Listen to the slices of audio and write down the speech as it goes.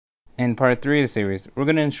In part 3 of the series, we're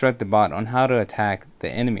going to instruct the bot on how to attack the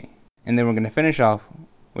enemy, and then we're going to finish off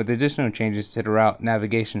with additional changes to the route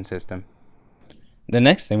navigation system. The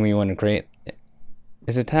next thing we want to create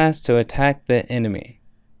is a task to attack the enemy.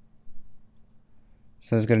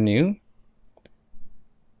 So let's go to New,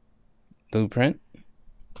 Blueprint,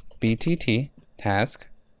 BTT, Task,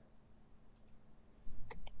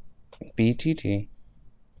 BTT,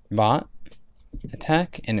 Bot,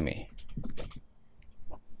 Attack Enemy.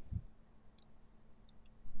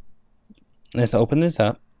 Let's open this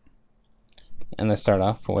up and let's start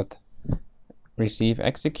off with receive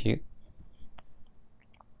execute.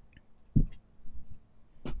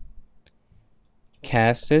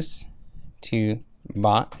 Cast this to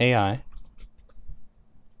bot AI.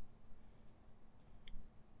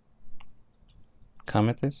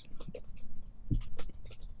 Comment this.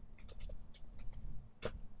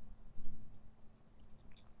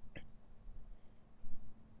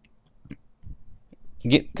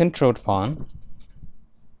 Get controlled pawn.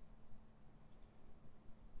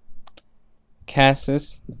 Cast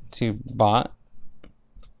this to bot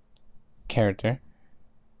character.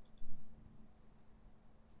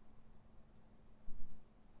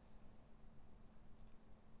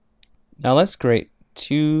 Now let's create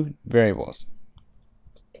two variables.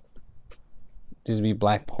 These will be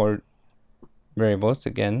black port variables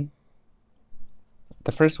again.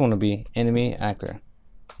 The first one will be enemy actor.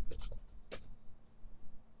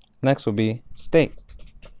 Next will be state.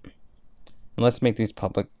 And let's make these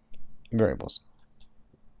public variables.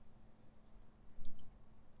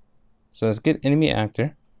 So let's get enemy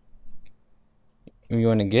actor. We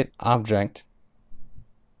want to get object.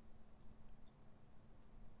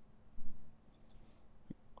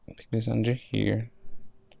 Pick this under here.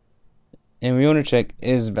 And we want to check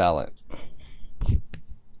is valid.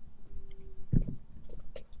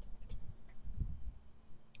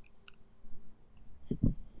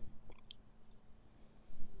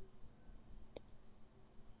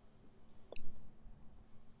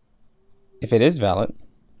 If it is valid,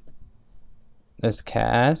 let's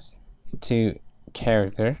cast to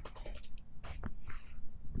character.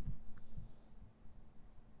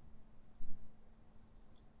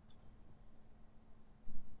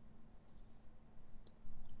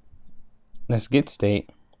 Let's get state.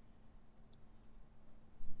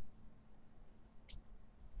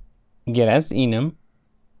 Get as enum.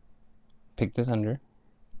 Pick this under.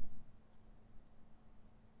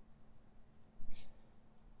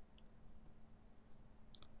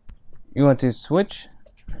 You want to switch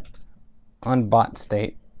on bot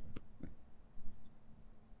state.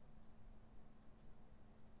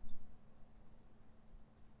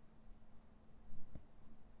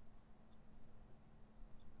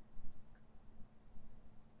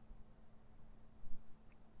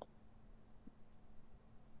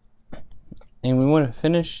 And we want to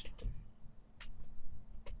finish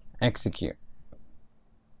execute.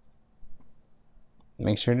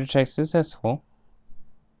 Make sure to check successful.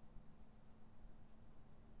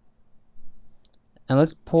 And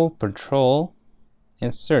let's pull control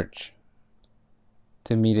and search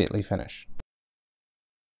to immediately finish.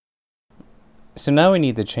 So now we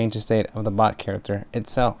need to change the state of the bot character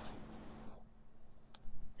itself.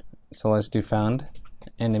 So let's do found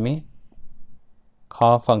enemy,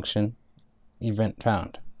 call function, event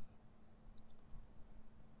found.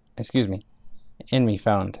 Excuse me, enemy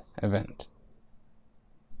found event.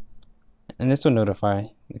 And this will notify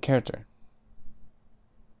the character.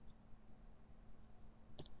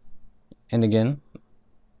 And again,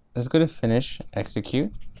 let's go to finish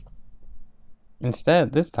execute.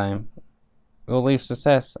 Instead, this time, we'll leave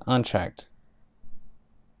success unchecked.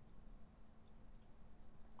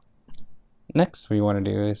 Next, we want to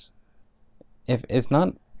do is if it's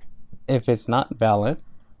not valid,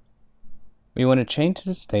 we want to change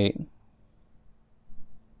the state.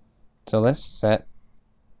 So let's set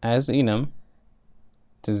as enum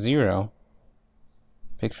to 0.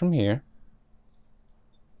 Pick from here.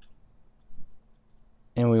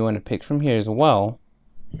 And we want to pick from here as well.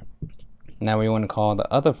 Now we want to call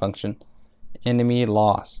the other function enemy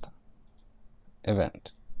lost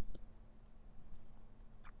event.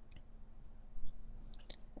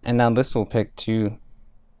 And now this will pick to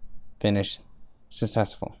finish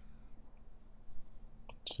successful.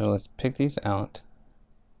 So let's pick these out.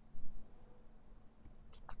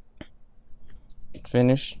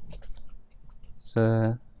 Finish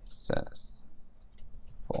successful.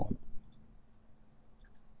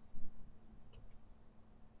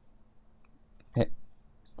 Hit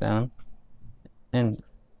down and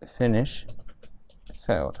finish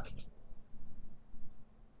failed.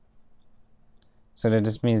 So that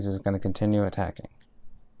just means it's going to continue attacking.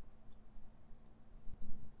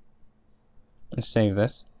 Let's save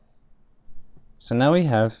this. So now we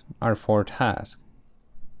have our 4 tasks.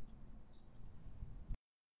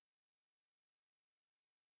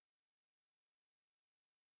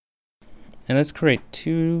 And let's create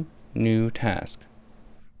 2 new tasks.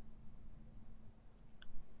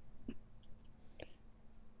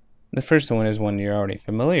 The first one is one you're already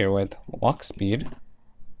familiar with, walk speed,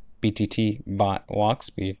 BTT bot walk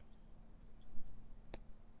speed.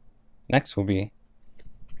 Next will be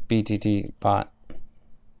BTT bot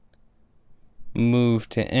move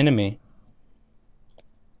to enemy.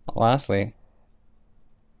 Lastly,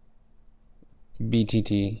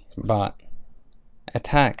 BTT bot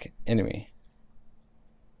attack enemy.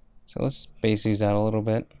 So let's space these out a little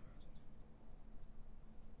bit.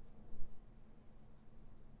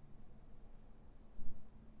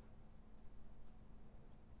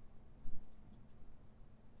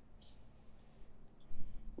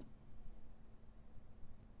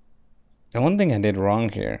 And one thing I did wrong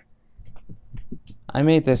here, I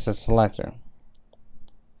made this a selector.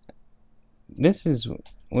 This is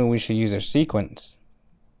when we should use our sequence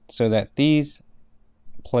so that these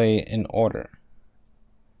play in order.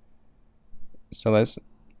 So let's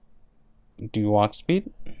do walk speed,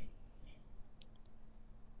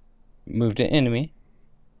 move to enemy,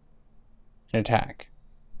 and attack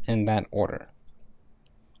in that order.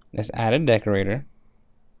 Let's add a decorator,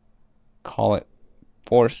 call it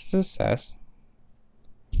force success,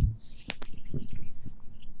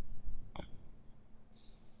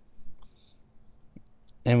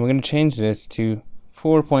 and we're going to change this to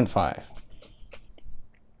 4.5.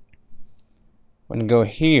 We're going to go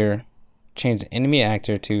here, change the enemy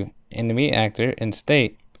actor to enemy actor and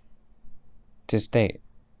state to state.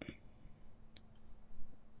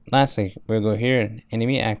 Lastly, we'll go here and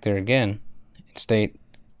enemy actor again and state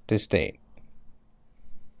to state.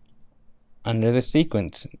 Under the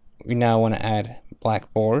sequence, we now want to add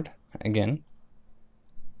blackboard again.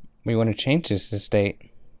 We want to change this to state.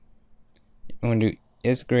 We want to do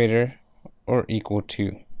is greater or equal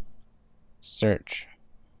to search.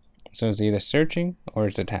 So it's either searching or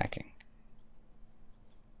it's attacking,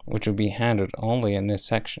 which will be handled only in this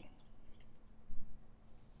section.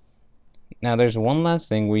 Now there's one last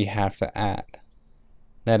thing we have to add.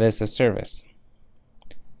 That is a service.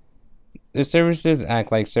 The services act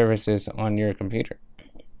like services on your computer.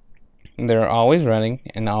 They're always running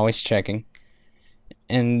and always checking.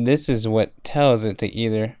 And this is what tells it to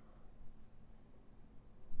either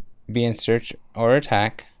be in search or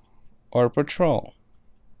attack or patrol.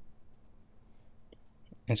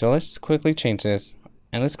 And so let's quickly change this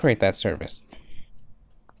and let's create that service.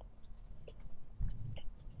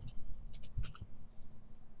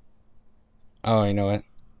 Oh, you know what?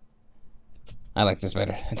 I like this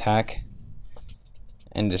better. Attack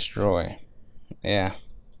and destroy. Yeah.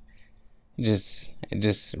 It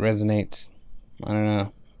just resonates. I don't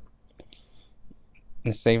know.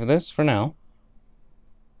 Let's save this for now.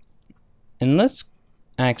 And let's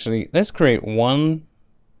create one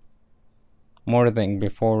more thing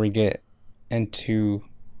before we get into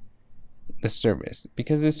the service,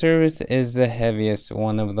 because the service is the heaviest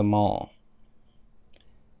one of them all.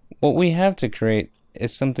 What we have to create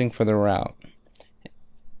is something for the route,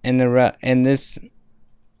 and this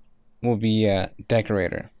will be a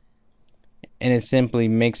decorator, and it simply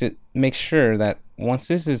makes sure that once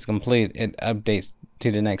this is complete, it updates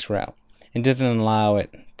to the next route. It doesn't allow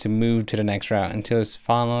it to move to the next route until it's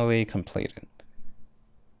finally completed.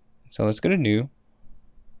 So let's go to new,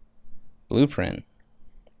 blueprint,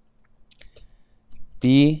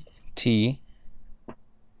 BT,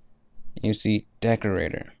 you see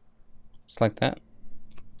decorator. Select that,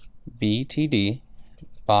 BTD,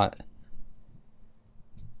 bot,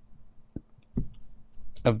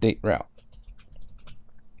 update route.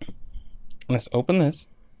 Let's open this.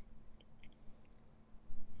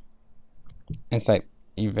 It's like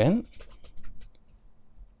event,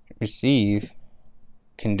 receive,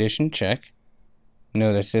 condition check.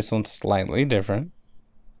 Notice this one's slightly different.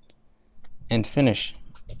 And finish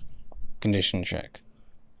condition check.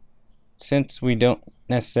 Since we don't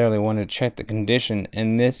necessarily want to check the condition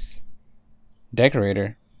in this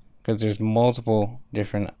decorator, because there's multiple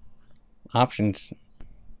different options.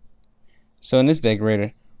 So in this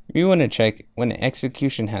decorator, we want to check when the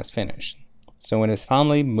execution has finished. So when it's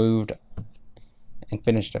finally moved and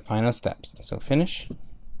finished the final steps. So finish,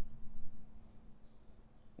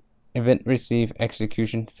 event receive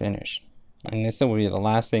execution finish. And this will be the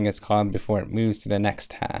last thing it's called before it moves to the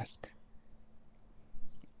next task.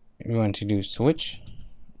 We want to do switch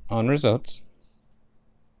on results.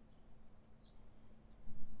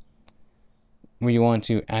 We want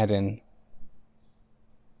to add in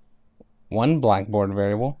one Blackboard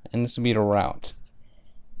variable, and this will be the route.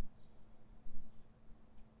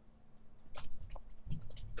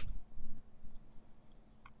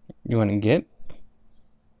 You want to get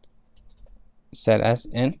set as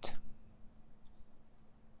int.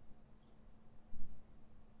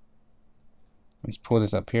 Let's pull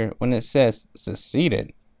this up here. When it says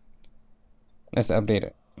succeeded, let's update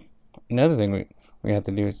it. Another thing we have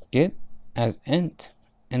to do is get as int,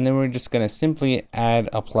 and then we're just going to simply add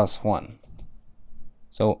a +1.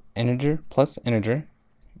 So integer plus integer,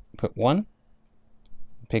 put 1,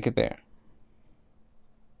 pick it there.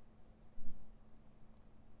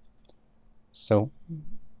 So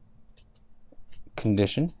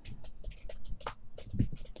condition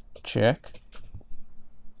check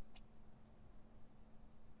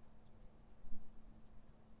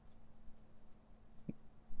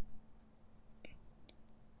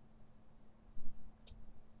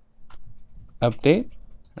update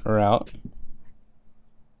route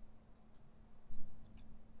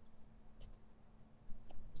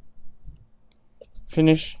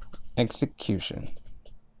finish execution.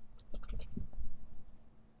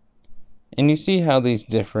 And you see how these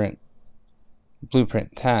different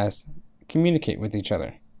blueprint tasks communicate with each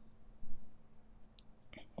other.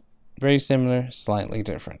 Very similar, slightly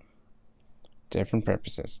different. Different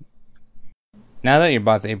purposes. Now that your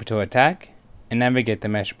bot's able to attack and navigate the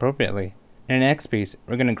mesh appropriately, in the next piece,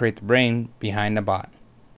 we're going to create the brain behind the bot.